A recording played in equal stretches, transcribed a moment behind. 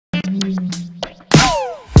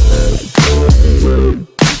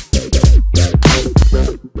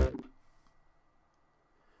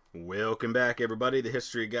Welcome back, everybody. The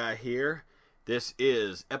History Guy here. This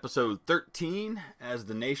is episode 13 as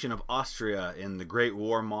the nation of Austria in the Great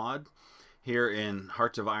War mod here in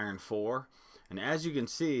Hearts of Iron 4. And as you can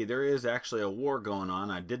see, there is actually a war going on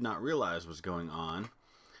I did not realize was going on.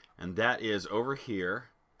 And that is over here.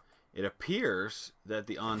 It appears that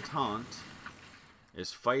the Entente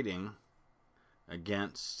is fighting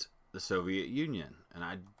against the Soviet Union. And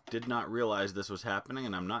I did not realize this was happening,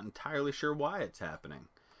 and I'm not entirely sure why it's happening.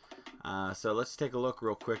 So let's take a look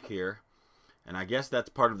real quick here. And I guess that's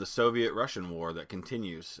part of the Soviet-Russian war that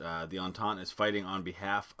continues. The Entente is fighting on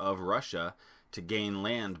behalf of Russia to gain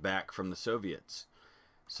land back from the Soviets.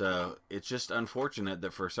 So it's just unfortunate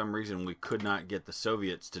that for some reason we could not get the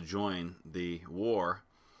Soviets to join the war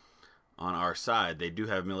on our side. They do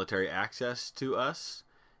have military access to us,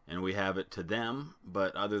 and we have it to them.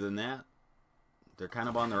 But other than that, they're kind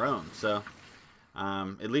of on their own. So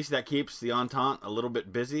at least that keeps the Entente a little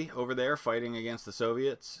bit busy over there fighting against the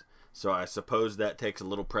Soviets. So I suppose that takes a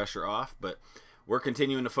little pressure off. But we're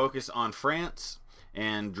continuing to focus on France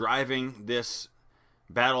and driving this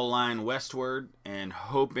battle line westward and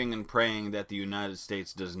hoping and praying that the United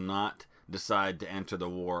States does not decide to enter the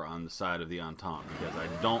war on the side of the Entente, because I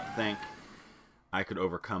don't think I could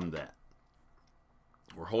overcome that.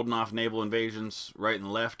 We're holding off naval invasions right and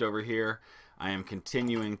left over here. I am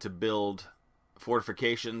continuing to build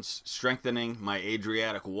fortifications, strengthening my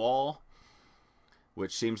Adriatic wall,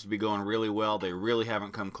 which seems to be going really well. They really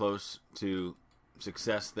haven't come close to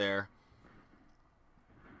success there.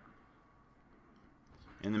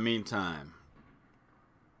 In the meantime,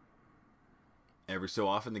 every so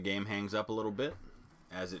often the game hangs up a little bit,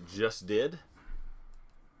 as it just did.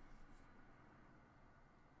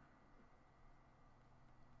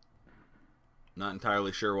 Not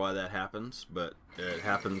entirely sure why that happens, but it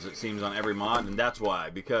happens, it seems, on every mod, and that's why,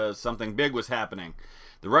 because something big was happening.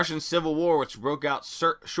 The Russian Civil War, which broke out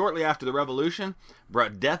shortly after the revolution,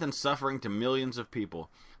 brought death and suffering to millions of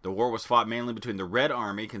people. The war was fought mainly between the Red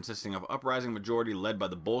Army, consisting of uprising majority led by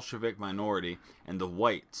the Bolshevik minority, and the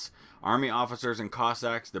Whites, army officers and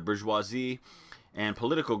Cossacks, the bourgeoisie, and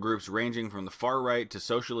political groups ranging from the far right to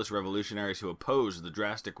socialist revolutionaries who opposed the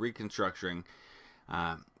drastic restructuring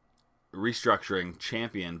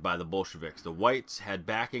championed by the Bolsheviks. The Whites had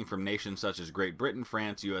backing from nations such as Great Britain,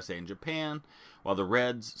 France, USA, and Japan, while the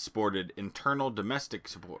Reds sported internal domestic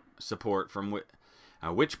support from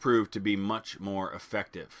which proved to be much more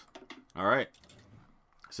effective. All right,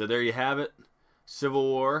 so there you have it. Civil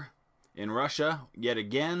War in Russia yet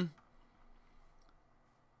again.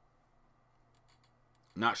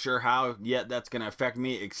 Not sure how yet that's going to affect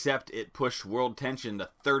me, except it pushed world tension to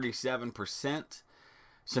 37%.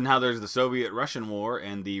 So now there's the Soviet-Russian War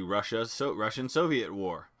and the Russian-Soviet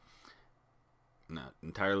War. Not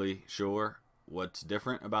entirely sure what's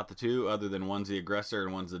different about the two, other than one's the aggressor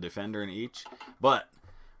and one's the defender in each. But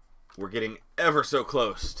we're getting ever so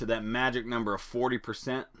close to that magic number of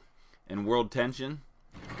 40% in world tension,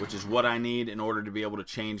 which is what I need in order to be able to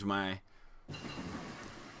change my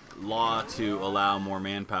law to allow more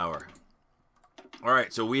manpower. All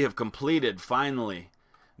right, so we have completed, finally,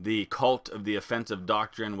 the cult of the offensive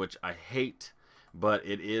doctrine, which I hate, but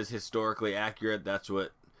it is historically accurate. That's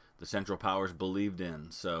what the Central Powers believed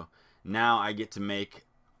in. So now I get to make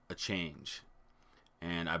a change.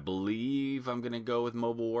 And I believe I'm going to go with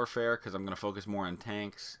mobile warfare because I'm going to focus more on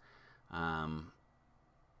tanks. But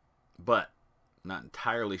not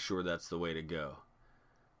entirely sure that's the way to go.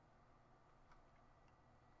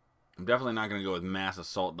 I'm definitely not going to go with mass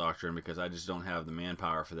assault doctrine because I just don't have the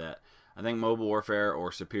manpower for that. I think mobile warfare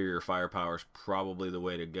or superior firepower is probably the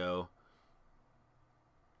way to go.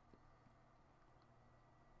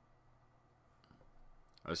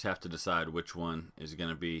 I just have to decide which one is going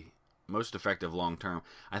to be most effective long term.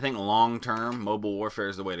 I think long term, mobile warfare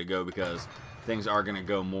is the way to go because things are going to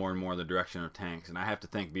go more and more in the direction of tanks. And I have to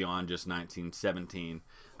think beyond just 1917.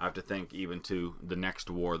 I have to think even to the next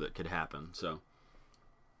war that could happen. So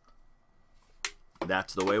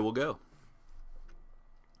that's the way we'll go.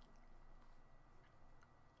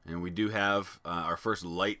 And we do have our first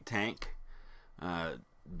light tank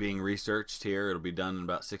being researched here. It'll be done in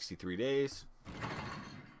about 63 days.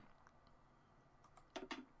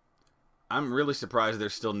 I'm really surprised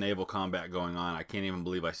there's still naval combat going on. I can't even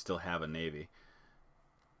believe I still have a navy.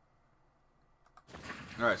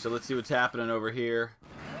 Alright, so let's see what's happening over here.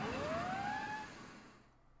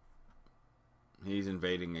 He's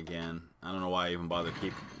invading again. I don't know why I even bother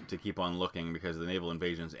to keep on looking because the naval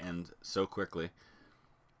invasions end so quickly.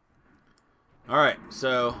 Alright,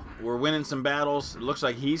 so we're winning some battles. It looks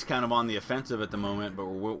like he's kind of on the offensive at the moment, but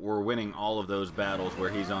we're winning all of those battles where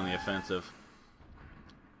he's on the offensive.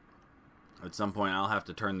 At some point, I'll have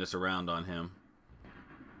to turn this around on him.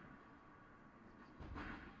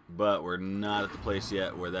 But we're not at the place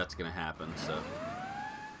yet where that's going to happen, so...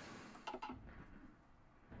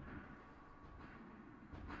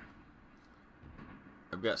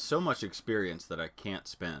 I've got so much experience that I can't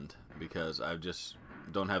spend because I just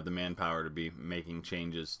don't have the manpower to be making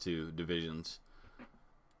changes to divisions.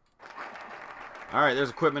 Alright, there's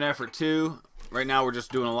equipment effort 2. Right now we're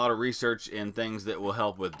just doing a lot of research in things that will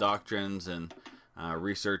help with doctrines and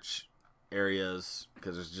research areas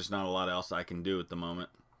because there's just not a lot else I can do at the moment.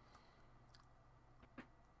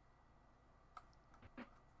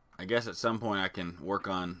 I guess at some point I can work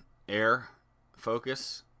on air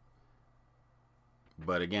focus.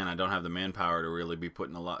 But again, I don't have the manpower to really be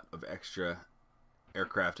putting a lot of extra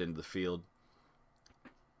aircraft into the field.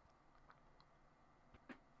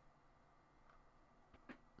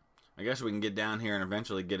 I guess we can get down here and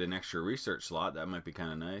eventually get an extra research slot. That might be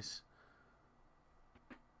kind of nice.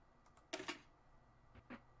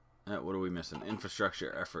 What are we missing?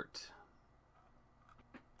 Infrastructure effort.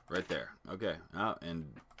 Right there. Okay. Oh, and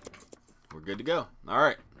we're good to go. All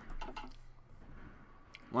right.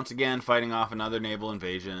 Once again, fighting off another naval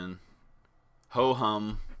invasion.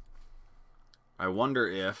 Ho-hum. I wonder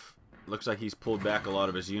if... Looks like he's pulled back a lot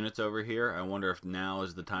of his units over here. I wonder if now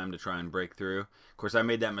is the time to try and break through. Of course, I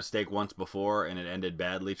made that mistake once before, and it ended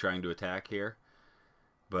badly trying to attack here.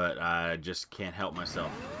 But I just can't help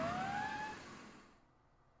myself.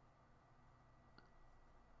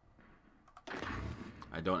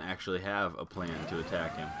 I don't actually have a plan to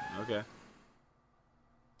attack him. Okay.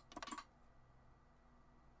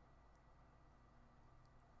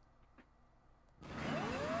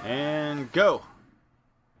 And go.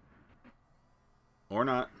 Or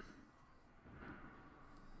not.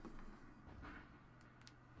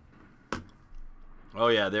 Oh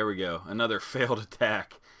yeah, there we go. Another failed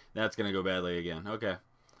attack. That's going to go badly again. Okay.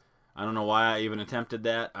 I don't know why I even attempted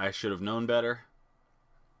that. I should have known better.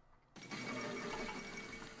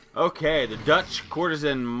 Okay, the Dutch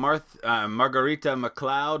courtesan Margarita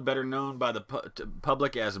MacLeod, better known by the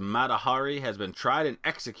public as Mata Hari, has been tried and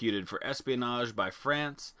executed for espionage by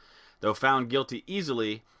France. Though found guilty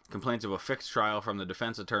easily, complaints of a fixed trial from the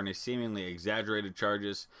defense attorney seemingly exaggerated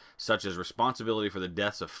charges, such as responsibility for the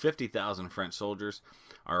deaths of 50,000 French soldiers,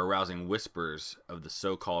 are arousing whispers of the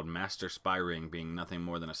so-called master spy ring being nothing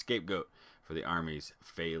more than a scapegoat for the army's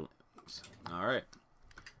failings. All right.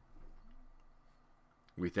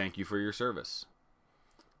 We thank you for your service.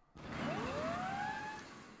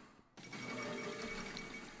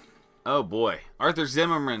 Oh boy. Arthur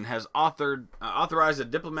Zimmerman has authorized a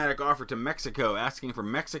diplomatic offer to Mexico asking for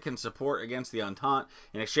Mexican support against the Entente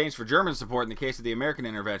in exchange for German support in the case of the American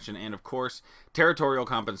intervention and, of course, territorial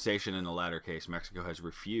compensation in the latter case. Mexico has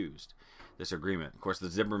refused this agreement. Of course, the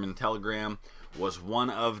Zimmerman telegram was one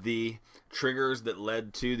of the triggers that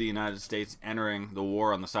led to the United States entering the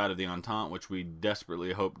war on the side of the Entente, which we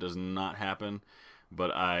desperately hope does not happen.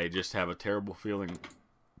 But I just have a terrible feeling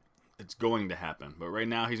it's going to happen. But right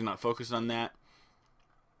now, he's not focused on that.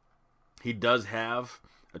 He does have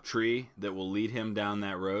a tree that will lead him down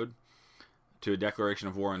that road to a declaration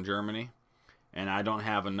of war on Germany. And I don't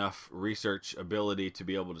have enough research ability to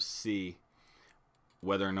be able to see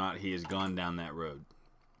whether or not he has gone down that road.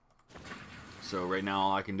 So right now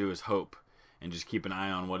all I can do is hope and just keep an eye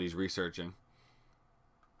on what he's researching.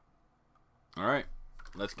 Alright,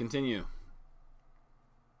 let's continue.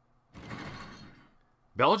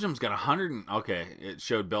 Belgium's got 100... Okay, it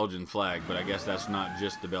showed Belgian flag, but I guess that's not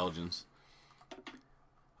just the Belgians.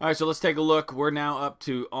 Alright, so let's take a look. We're now up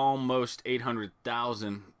to almost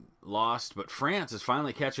 800,000 lost, but France is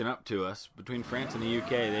finally catching up to us. Between France and the UK,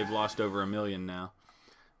 they've lost over 1 million now.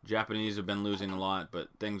 Japanese have been losing a lot, but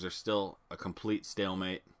things are still a complete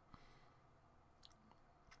stalemate.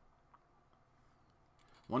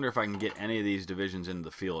 Wonder if I can get any of these divisions into the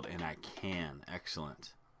field, and I can.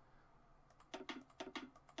 Excellent.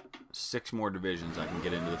 6 more divisions I can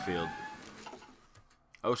get into the field.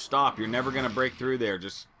 Oh, stop. You're never going to break through there.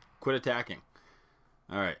 Just quit attacking.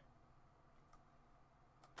 All right.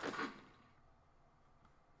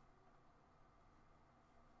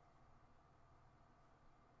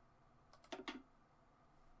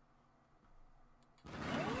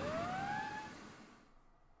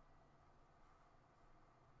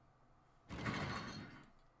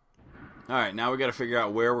 Alright, now we got to figure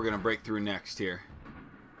out where we're going to break through next here.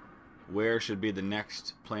 Where should be the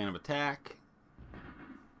next plan of attack?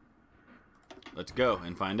 Let's go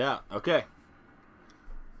and find out. Okay.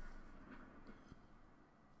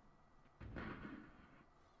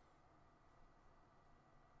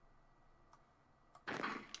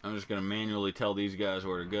 I'm just going to manually tell these guys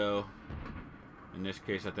where to go. In this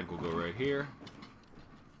case, I think we'll go right here.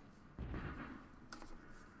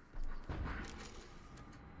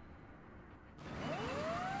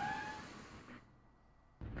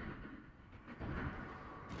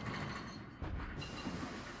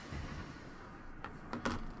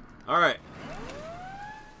 Alright.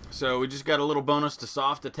 So we just got a little bonus to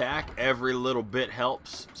soft attack. Every little bit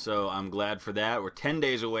helps, so I'm glad for that. We're 10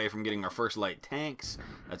 days away from getting our first light tanks.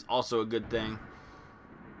 That's also a good thing.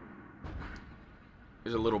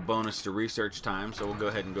 There's a little bonus to research time, so we'll go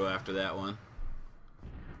ahead and go after that one.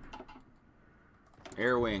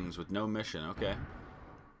 Air wings with no mission, okay.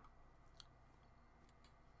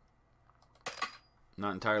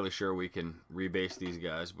 Not entirely sure we can rebase these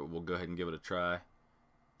guys, but we'll go ahead and give it a try.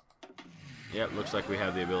 Yep, looks like we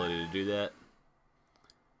have the ability to do that.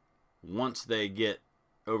 Once they get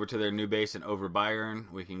over to their new base in over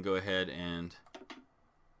Bayern, we can go ahead and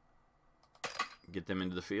get them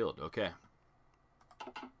into the field. Okay.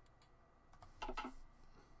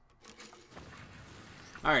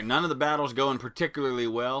 Alright, none of the battles going particularly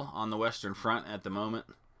well on the Western Front at the moment.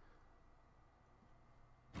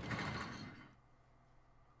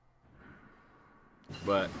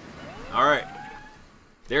 But, alright.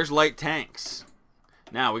 There's light tanks.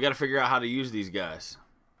 Now, we got to figure out how to use these guys.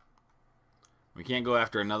 We can't go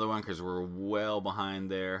after another one because we're well behind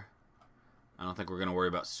there. I don't think we're going to worry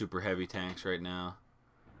about super heavy tanks right now.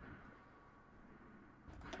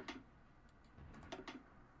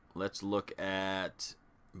 Let's look at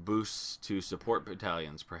boosts to support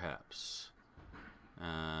battalions, perhaps.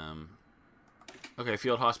 Okay,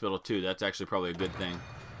 Field Hospital 2. That's actually probably a good thing,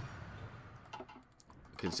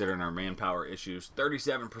 considering our manpower issues.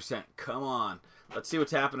 37%. Come on. Let's see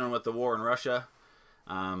what's happening with the war in Russia.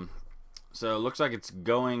 So it looks like it's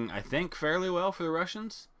going, I think, fairly well for the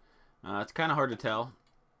Russians. It's kind of hard to tell,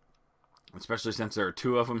 especially since there are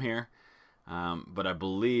two of them here. But I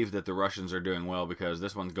believe that the Russians are doing well because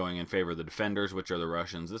this one's going in favor of the defenders, which are the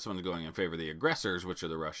Russians. This one's going in favor of the aggressors, which are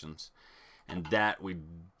the Russians. And that we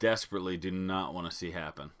desperately do not want to see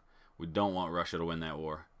happen. We don't want Russia to win that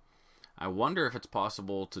war. I wonder if it's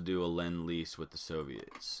possible to do a Lend-Lease with the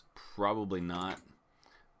Soviets. Probably not,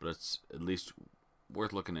 but it's at least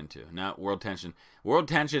worth looking into. Now, world tension. World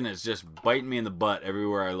tension is just biting me in the butt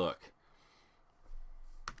everywhere I look.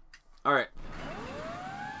 Alright.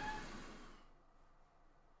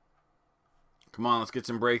 Come on, let's get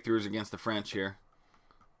some breakthroughs against the French here.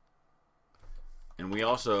 And we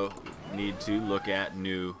also need to look at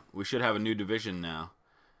new... We should have a new division now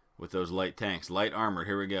with those light tanks. Light armored,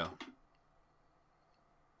 here we go.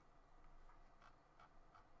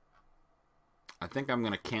 I think I'm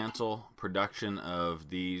going to cancel production of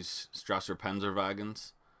these Strasser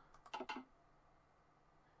Panzerwagens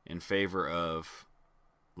in favor of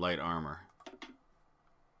light armor.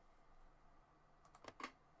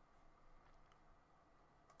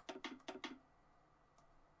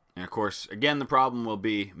 And of course, again, the problem will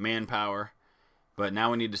be manpower, but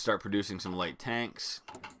now we need to start producing some light tanks.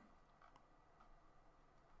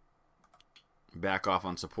 Back off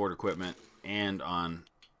on support equipment and on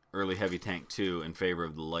early heavy tank 2 in favor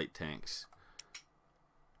of the light tanks.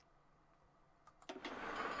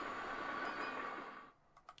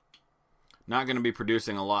 Not going to be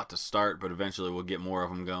producing a lot to start, but eventually we'll get more of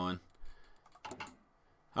them going.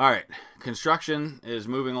 Alright, construction is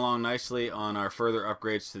moving along nicely on our further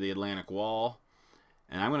upgrades to the Atlantic Wall.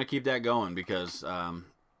 And I'm going to keep that going because I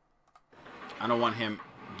don't want him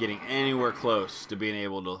getting anywhere close to being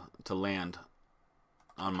able to land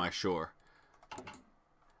on my shore.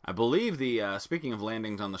 I believe the, speaking of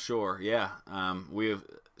landings on the shore, yeah, we have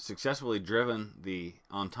successfully driven the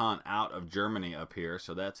Entente out of Germany up here,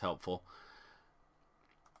 so that's helpful.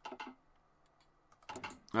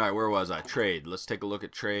 Alright, where was I? Trade. Let's take a look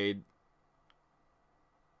at trade.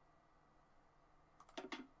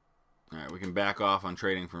 Alright, we can back off on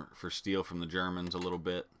trading for steel from the Germans a little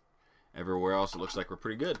bit. Everywhere else, it looks like we're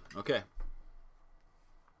pretty good. Okay.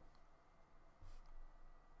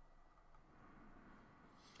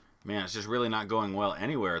 Man, it's just really not going well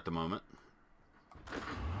anywhere at the moment.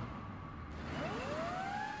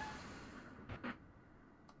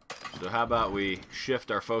 So how about we shift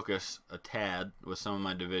our focus a tad with some of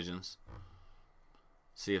my divisions.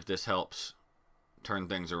 See if this helps turn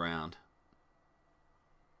things around.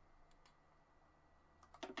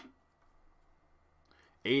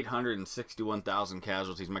 $861,000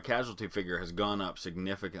 casualties. My casualty figure has gone up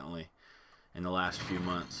significantly in the last few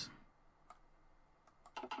months.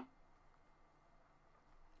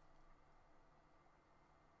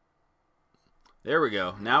 There we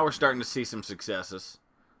go. Now we're starting to see some successes.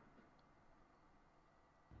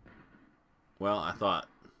 Well, I thought.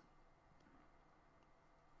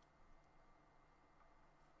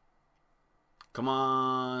 Come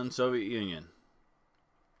on, Soviet Union.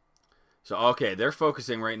 So, okay, they're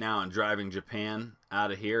focusing right now on driving Japan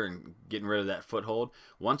out of here and getting rid of that foothold.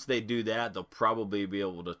 Once they do that, they'll probably be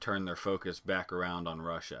able to turn their focus back around on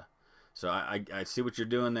Russia. So I see what you're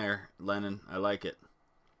doing there, Lenin. I like it.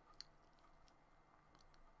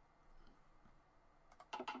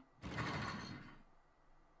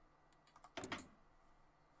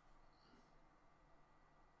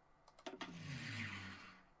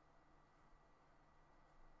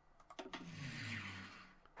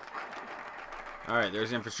 Alright,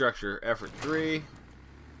 there's infrastructure effort 3.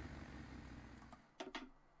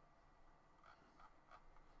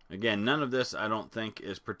 Again, none of this I don't think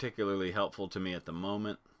is particularly helpful to me at the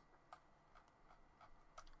moment.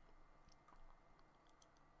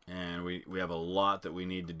 And we have a lot that we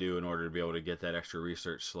need to do in order to be able to get that extra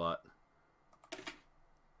research slot.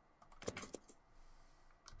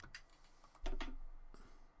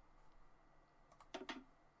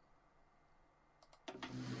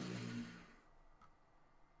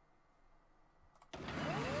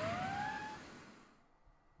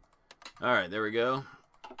 Alright, there we go.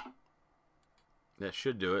 That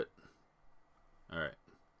should do it. Alright.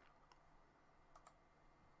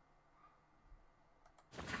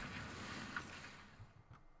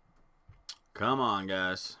 Come on,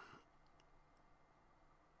 guys.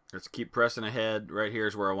 Let's keep pressing ahead. Right here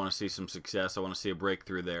is where I want to see some success. I want to see a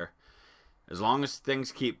breakthrough there. As long as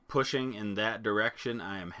things keep pushing in that direction,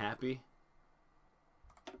 I am happy.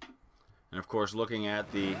 And of course, looking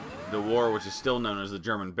at the war, which is still known as the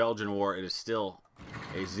German-Belgian War, it is still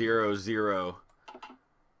a 0-0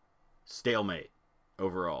 stalemate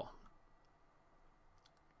overall.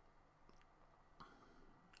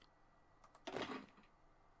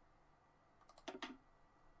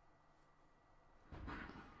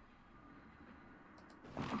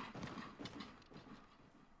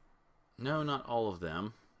 No, not all of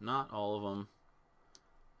them. Not all of them.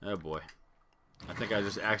 Oh boy. I think I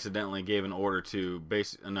just accidentally gave an order to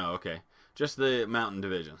base... No, okay. Just the mountain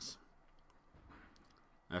divisions.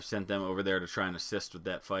 I've sent them over there to try and assist with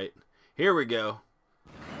that fight. Here we go.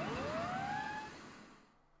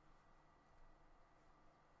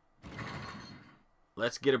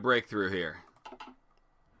 Let's get a breakthrough here.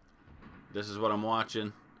 This is what I'm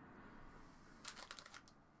watching.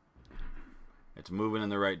 It's moving in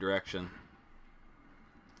the right direction.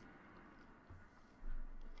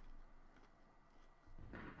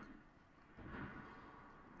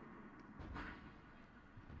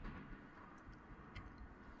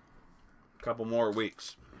 Couple more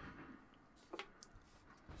weeks.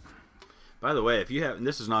 By the way, if you have, and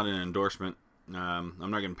this is not an endorsement, I'm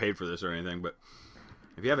not getting paid for this or anything, but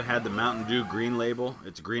if you haven't had the Mountain Dew green label,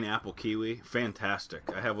 it's green apple kiwi, fantastic.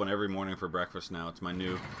 I have one every morning for breakfast now. It's my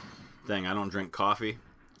new thing. I don't drink coffee,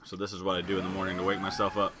 so this is what I do in the morning to wake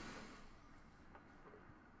myself up.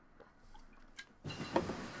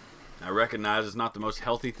 I recognize it's not the most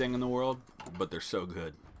healthy thing in the world, but they're so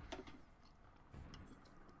good.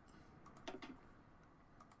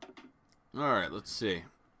 Alright, let's see.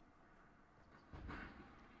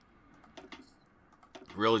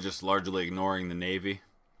 Really just largely ignoring the Navy.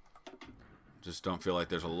 Just don't feel like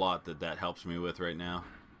there's a lot that helps me with right now.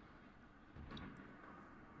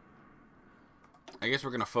 I guess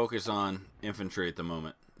we're going to focus on infantry at the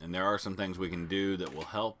moment. And there are some things we can do that will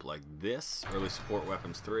help, like this. Early support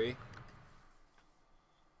weapons 3.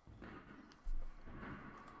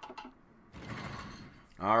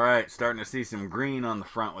 Alright, starting to see some green on the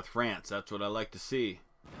front with France. That's what I like to see.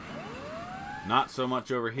 Not so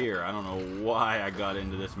much over here. I don't know why I got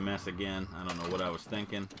into this mess again. I don't know what I was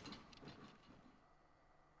thinking.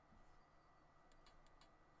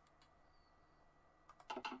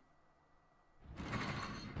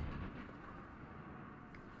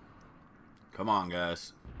 Come on,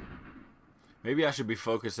 guys. Maybe I should be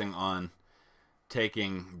focusing on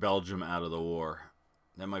taking Belgium out of the war.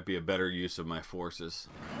 That might be a better use of my forces.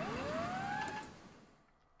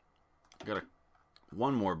 Got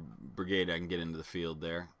one more brigade I can get into the field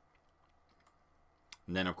there.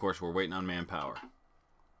 And then, of course, we're waiting on manpower.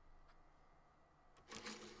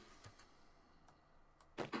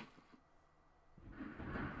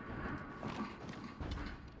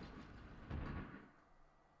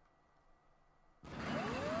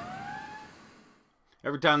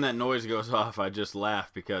 Every time that noise goes off, I just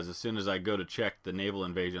laugh because as soon as I go to check the naval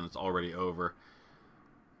invasion, it's already over.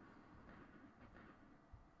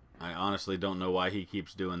 I honestly don't know why he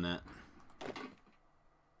keeps doing that.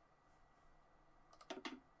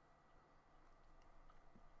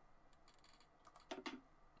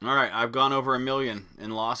 Alright, I've gone over 1 million in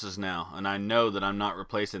losses now, and I know that I'm not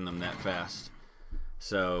replacing them that fast.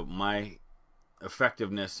 So my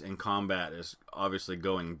effectiveness in combat is obviously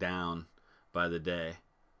going down by the day.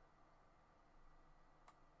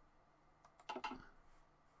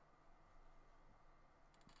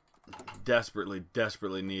 Desperately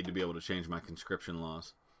need to be able to change my conscription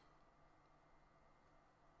laws.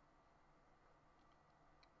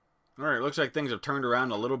 Alright, looks like things have turned around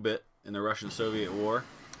a little bit in the Russian-Soviet war.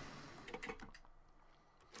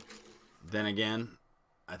 Then again,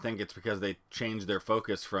 I think it's because they changed their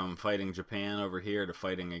focus from fighting Japan over here to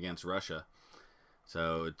fighting against Russia.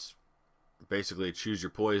 So it's basically choose your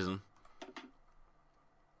poison.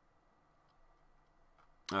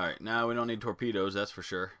 Alright, now we don't need torpedoes, that's for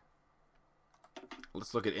sure.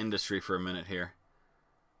 Let's look at industry for a minute here.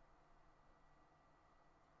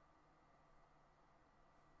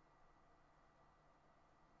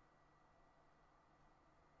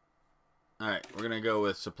 Alright, we're going to go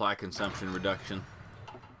with supply consumption reduction.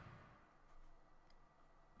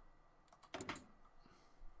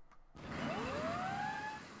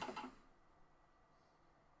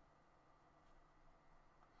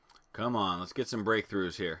 Come on, let's get some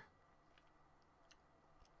breakthroughs here.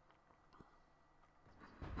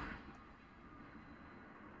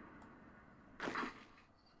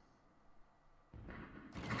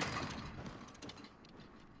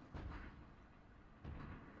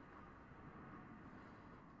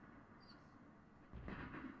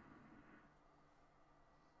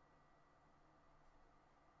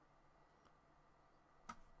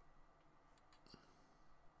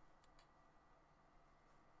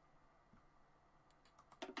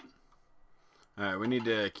 Alright, we need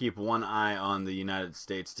to keep one eye on the United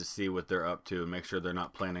States to see what they're up to and make sure they're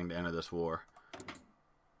not planning to enter this war.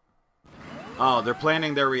 Oh, they're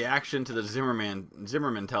planning their reaction to the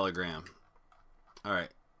Zimmerman telegram. Alright.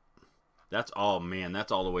 That's all, man,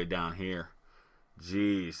 that's all the way down here.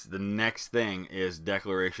 Jeez, the next thing is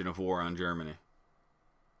declaration of war on Germany.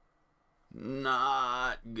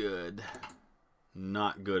 Not good.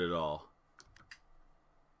 Not good at all.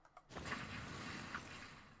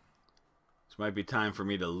 This might be time for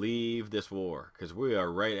me to leave this war, because we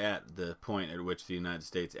are right at the point at which the United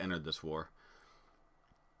States entered this war.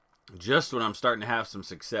 Just when I'm starting to have some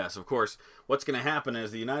success. Of course, what's going to happen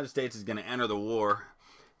is the United States is going to enter the war.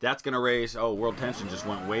 That's going to raise... Oh, world tension just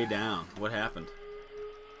went way down. What happened?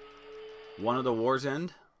 One of the wars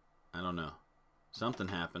end? I don't know. Something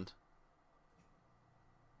happened.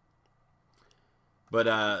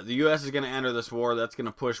 But the U.S. is going to enter this war. That's going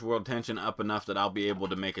to push world tension up enough that I'll be able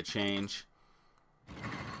to make a change.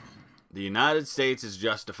 The United States is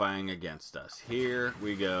justifying against us. Here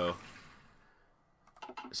we go.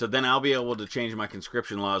 So then I'll be able to change my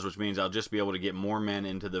conscription laws, which means I'll just be able to get more men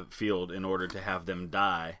into the field in order to have them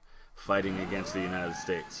die fighting against the United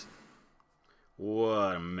States.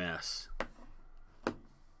 What a mess.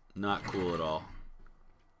 Not cool at all.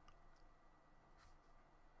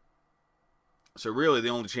 So really the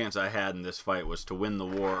only chance I had in this fight was to win the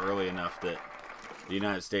war early enough that the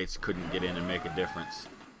United States couldn't get in and make a difference.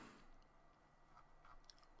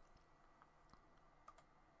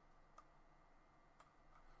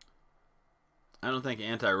 I don't think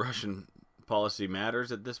anti-Russian policy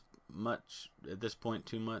matters at this point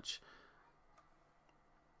too much.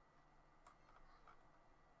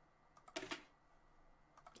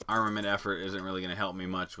 Armament effort isn't really going to help me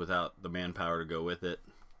much without the manpower to go with it.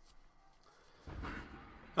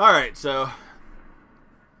 Alright, so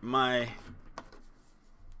my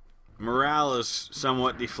morale is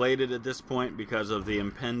somewhat deflated at this point because of the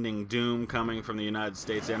impending doom coming from the United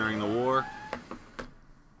States entering the war.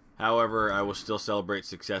 However, I will still celebrate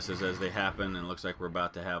successes as they happen, and it looks like we're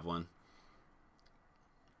about to have one.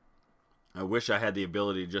 I wish I had the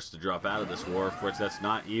ability just to drop out of this war, of course that's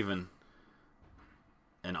not even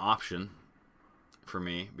an option for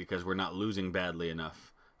me, because we're not losing badly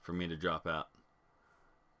enough for me to drop out.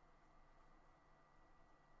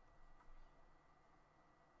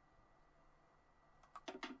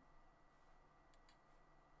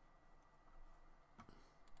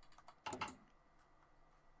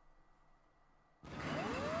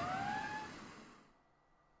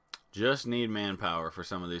 Just need manpower for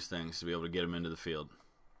some of these things to be able to get them into the field.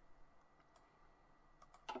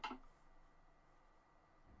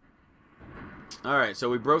 Alright, so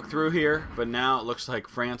we broke through here, but now it looks like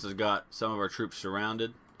France has got some of our troops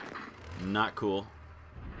surrounded. Not cool.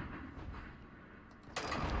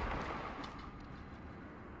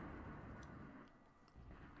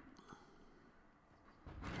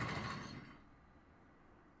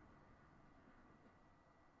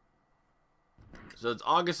 So it's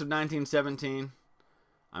August of 1917.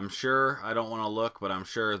 I'm sure, I don't want to look, but I'm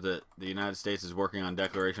sure that the United States is working on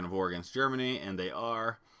declaration of war against Germany, and they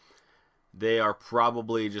are. They are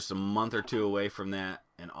probably just a month or two away from that,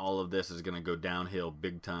 and all of this is going to go downhill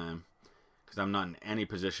big time, because I'm not in any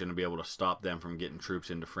position to be able to stop them from getting troops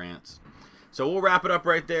into France. So we'll wrap it up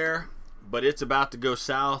right there, but it's about to go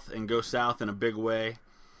south, and go south in a big way.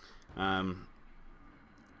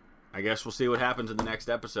 I guess we'll see what happens in the next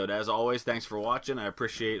episode. As always, thanks for watching. I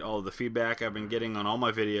appreciate all of the feedback I've been getting on all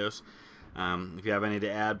my videos. If you have any to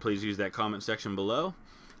add, please use that comment section below.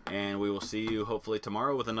 And we will see you hopefully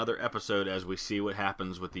tomorrow with another episode as we see what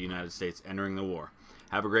happens with the United States entering the war.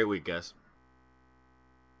 Have a great week, guys.